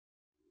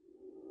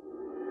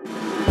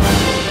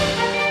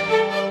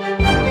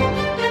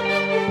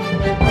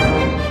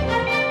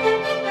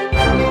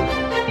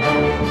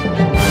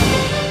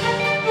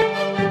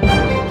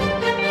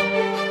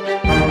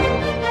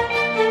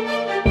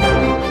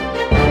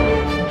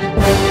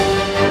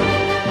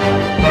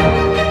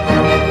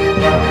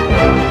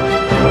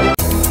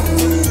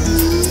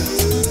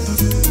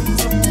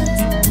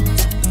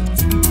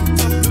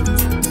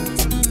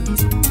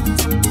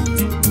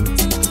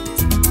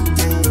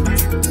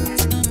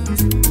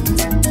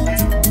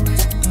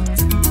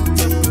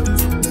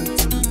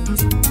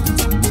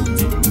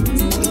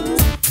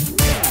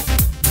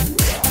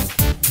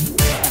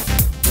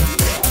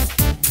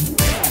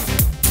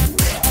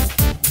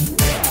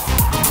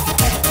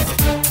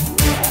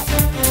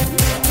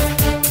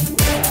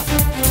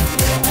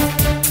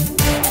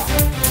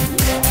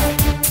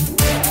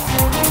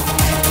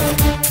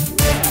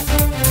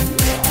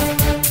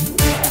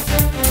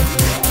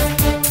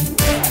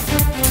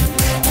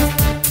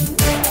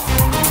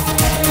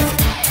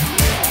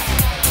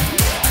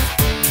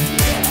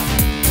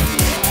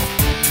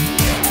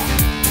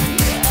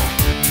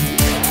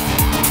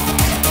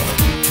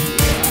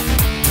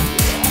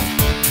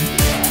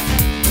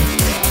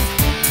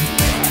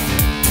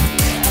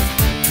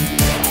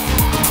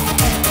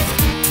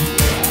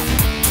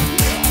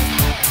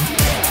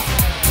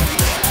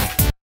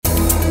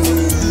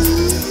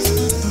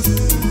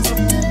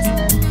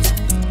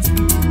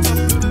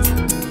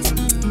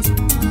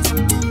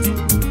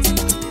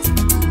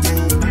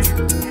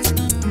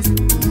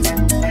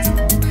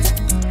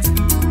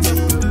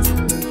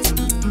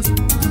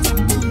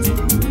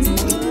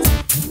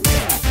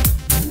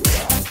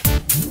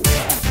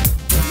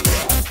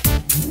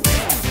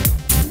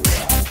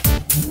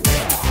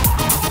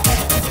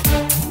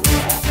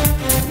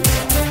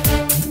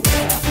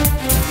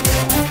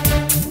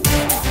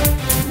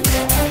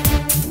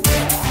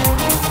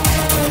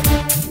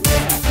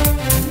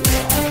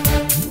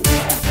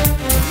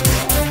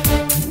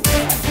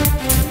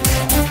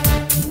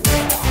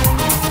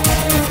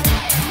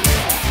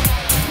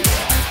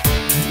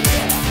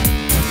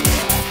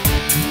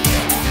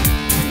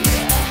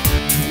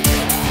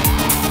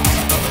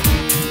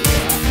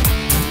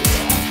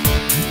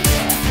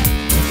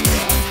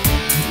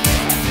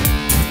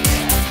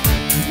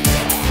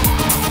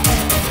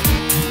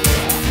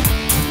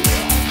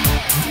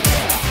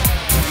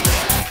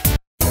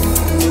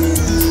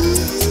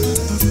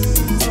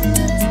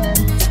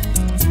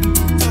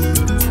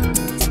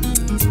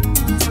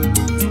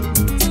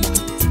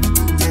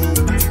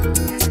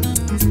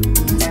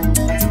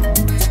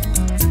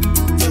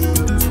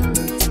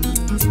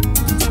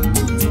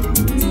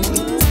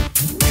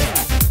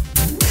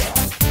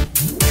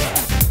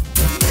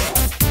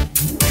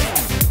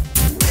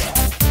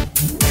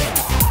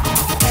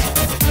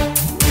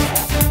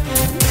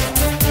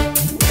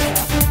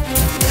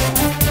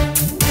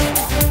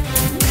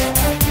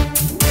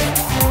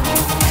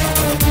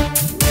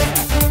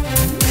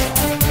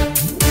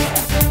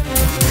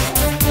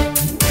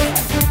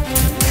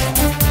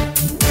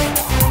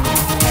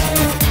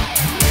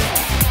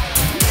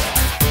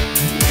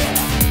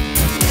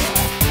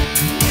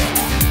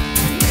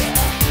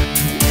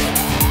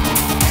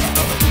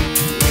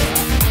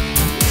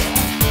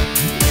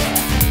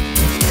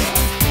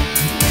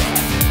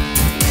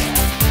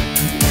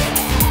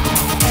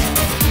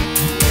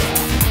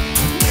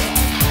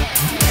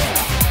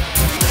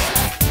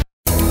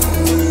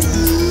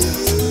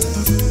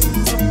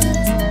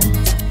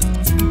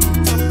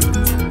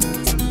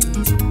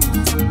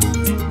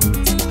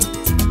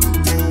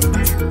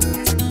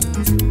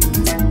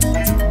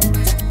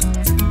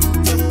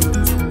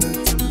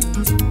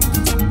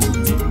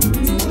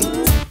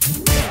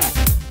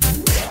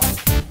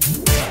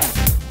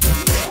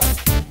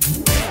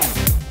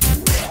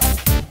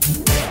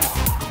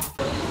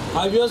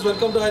Hi viewers,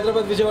 welcome to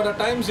Hyderabad Vijayawada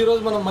Times. Ee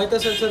roju manam Mahitha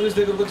self service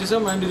దగ్గరికి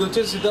వచ్చేసాం and ఇది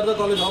వచ్చేసి Siddhartha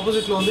college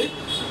opposite లో ఉంది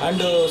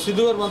అండ్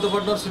సిద్ధు గారు మనతో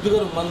పాటు సిద్ధు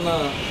గారు మన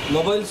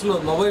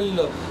మొబైల్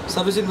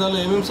సర్వీసింగ్ దానిలో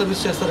ఏమేమి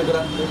సర్వీస్ చేస్తారు ఇక్కడ?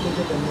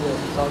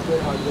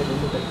 Software hardware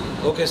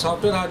okay,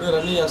 software hardware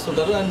అన్నీ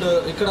చేస్తుంటారు అండ్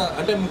ఇక్కడ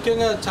అంటే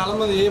ముఖ్యంగా చాలా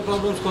మంది ఏ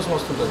ప్రాబ్లమ్స్ కోసం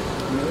వస్తుంటారు?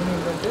 మెయిన్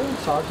ఏంటంటే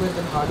సాఫ్ట్వేర్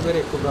కానీ హార్డ్వేర్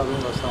ఎక్కువ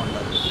ప్రాబ్లమ్స్ వస్తూ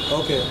ఉంటారు.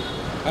 ఓకే,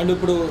 అండ్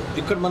ఇప్పుడు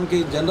ఇక్కడ మనకి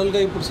జనరల్గా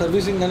ఇప్పుడు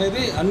సర్వీసింగ్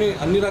అనేది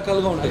అన్ని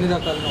రకాలుగా ఉంటాయి.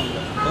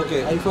 ఓకే,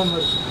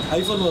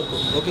 ఐఫోన్ వరకు.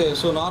 ఓకే,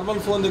 సో నార్మల్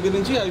ఫోన్ దగ్గర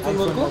నుంచి ఐఫోన్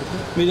వరకు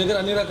మీ దగ్గర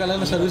అన్ని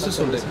రకాలైన సర్వీసెస్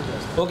ఉంటాయి.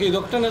 ఓకే, ఇది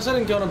ఒకటేనా సార్?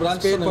 ఇంకేమైనా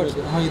బ్రాంచ్?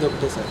 ఇది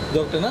ఒకటే సార్. ఇది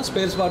ఒకటేనా?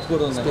 స్పేర్ పార్ట్స్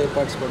కూడా ఉన్నాయి? స్పేర్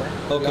పార్ట్స్ కూడా.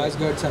 ఓకే,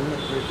 గార్డ్స్ అన్ని.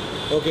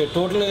 ఓకే,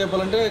 టోటల్గా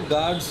చెప్పాలంటే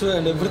guards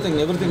and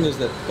everything is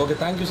there. Okay,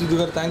 thank you Siddhu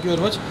గారు, thank you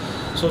very much.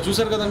 So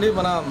చూసారు కదండి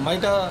మన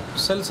మైటా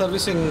సెల్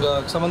సర్వీసింగ్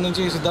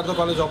సంబంధించి Siddhartha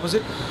college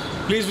opposite.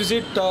 Please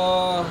visit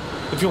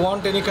if you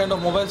want any kind of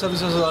mobile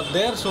services are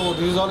there. So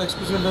this is all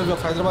exclusive interview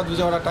of Hyderabad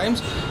Vijayawada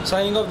Times.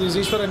 Signing off, this is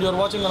Ishwar and you are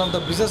watching one of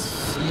the business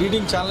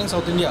leading channels in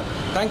South India.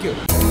 Thank you.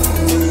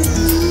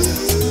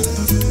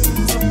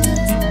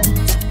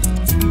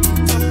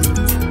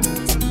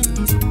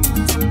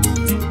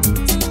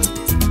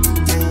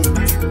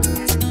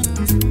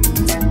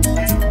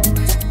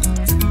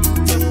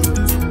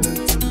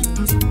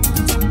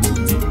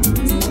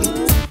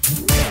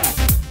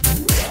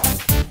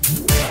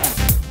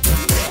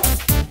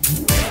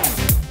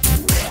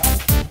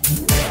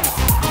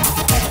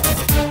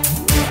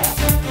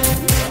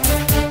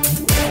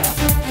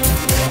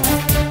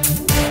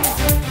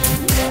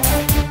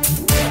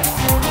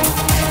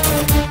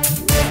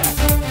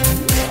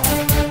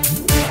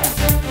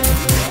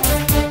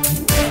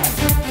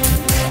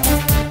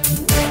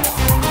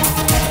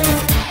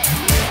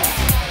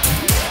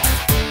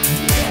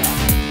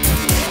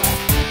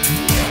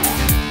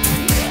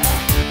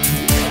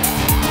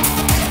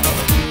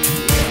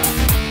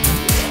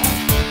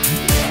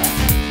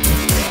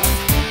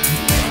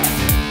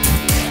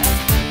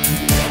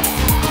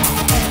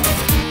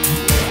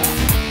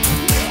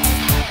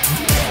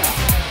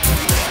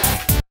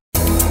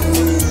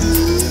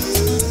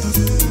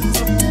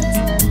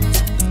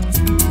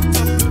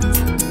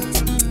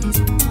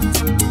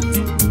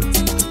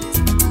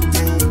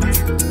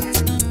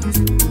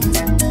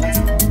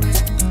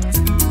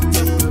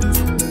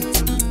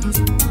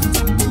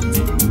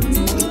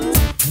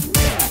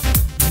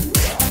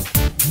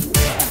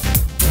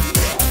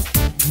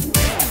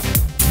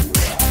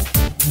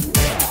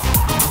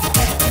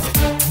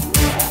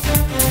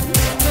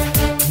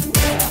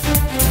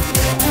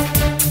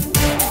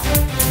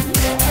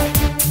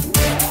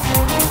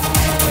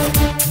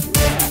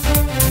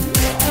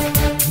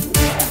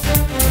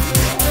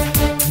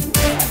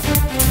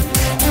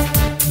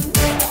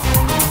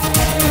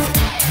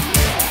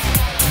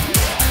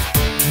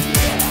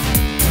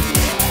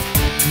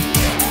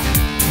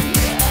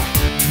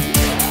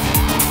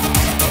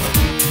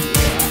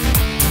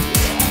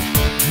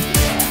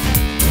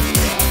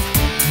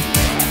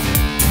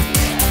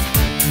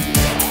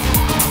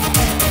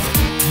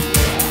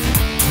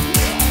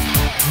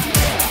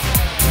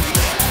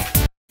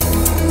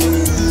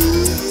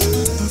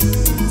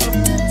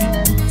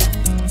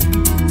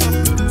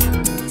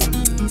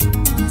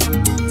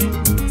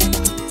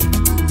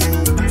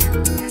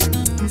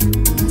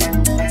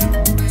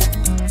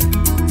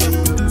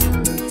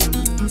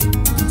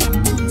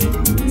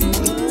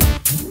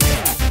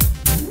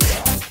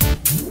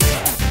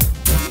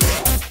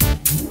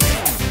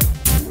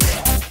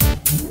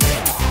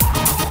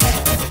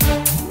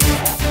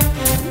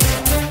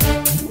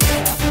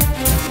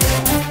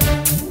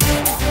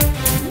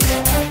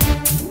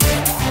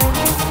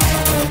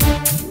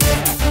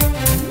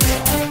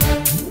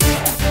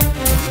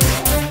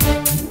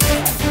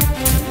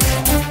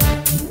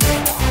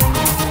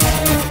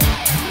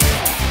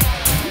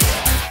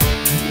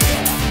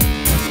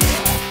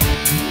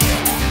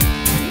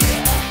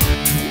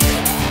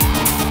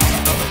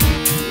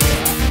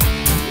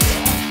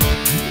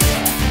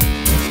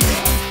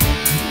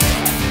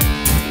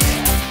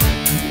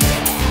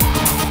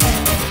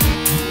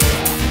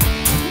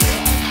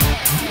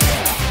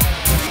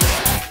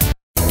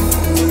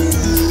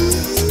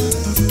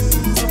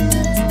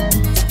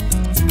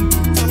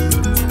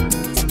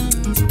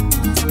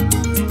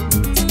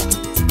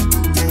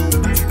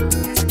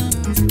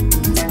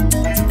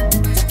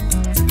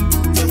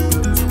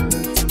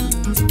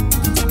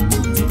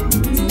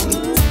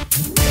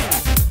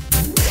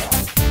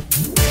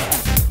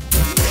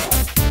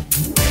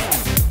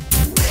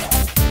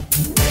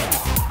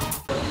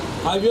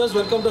 Hi viewers,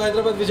 welcome to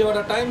Hyderabad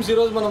Vijayawada Times. Ee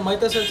roju manam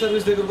Mahitha self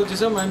service దగ్గరికి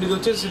వచ్చేసాం and ఇది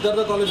వచ్చేసి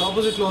Siddhartha college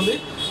opposite లో ఉంది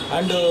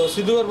and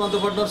Siddhu గారు మనతో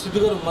పాటు సిద్ధు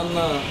గారు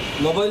మన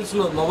మొబైల్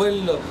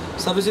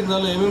సర్వీసింగ్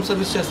దానిలో ఏమేమి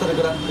సర్వీస్ చేస్తారు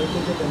ఇక్కడ?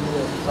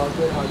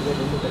 Software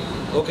hardware.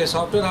 Okay,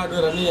 software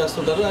hardware అన్నీ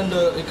చేస్తుంటారు అండ్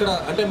ఇక్కడ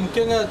అంటే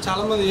ముఖ్యంగా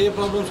చాలా మంది ఏ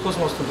ప్రాబ్లమ్స్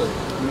కోసం వస్తుంటారు?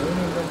 మెయిన్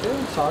ఏంటంటే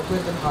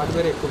సాఫ్ట్వేర్ కానీ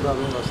హార్డ్వేర్ ఎక్కువ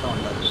ప్రాబ్లమ్స్ వస్తూ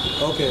ఉంటారు.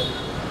 ఓకే,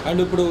 అండ్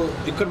ఇప్పుడు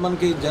ఇక్కడ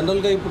మనకి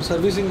జనరల్గా ఇప్పుడు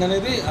సర్వీసింగ్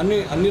అనేది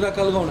అన్ని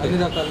రకాలుగా ఉంటాయి. అన్ని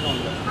రకాలుగా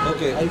ఉంటాయి.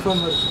 ఓకే,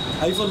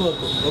 ఐఫోన్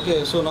వరకు. ఓకే,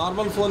 సో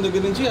నార్మల్ ఫోన్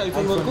దగ్గర నుంచి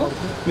ఐఫోన్ వరకు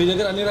మీ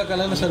దగ్గర అన్ని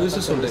రకాలైన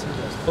సర్వీసెస్ ఉంటాయి.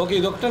 ఓకే,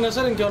 ఇది ఒకటేనా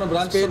సార్, ఇంకేమైనా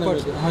బ్రాంచ్?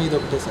 ఇది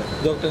ఒకటే సార్.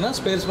 ఇది ఒకటేనా?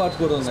 స్పేర్ పార్ట్స్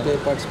కూడా ఉన్నాయి.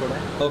 స్పేర్ పార్ట్స్ కూడా.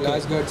 ఓకే,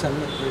 గ్లాస్ గార్డ్స్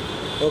అన్ని.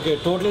 ఓకే,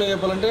 టోటల్గా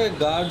చెప్పాలంటే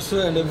guards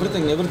and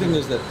everything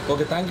is there.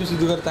 Okay, thank you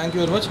Siddhu గారు, thank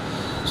you very much.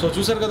 So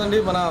చూసారు కదండి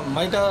మన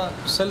మైటా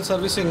సెల్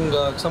సర్వీసింగ్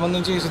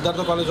సంబంధించి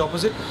Siddhartha college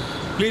opposite.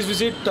 Please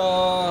visit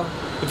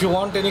if you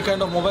want any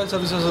kind of mobile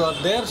services are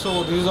there. So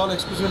this is all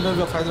exclusive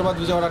interview of Hyderabad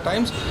Vijayawada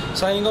Times.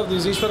 Signing off,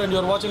 this is Ishwar and you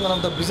are watching one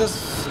of the business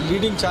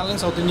leading channels in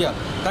South India.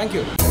 Thank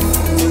you.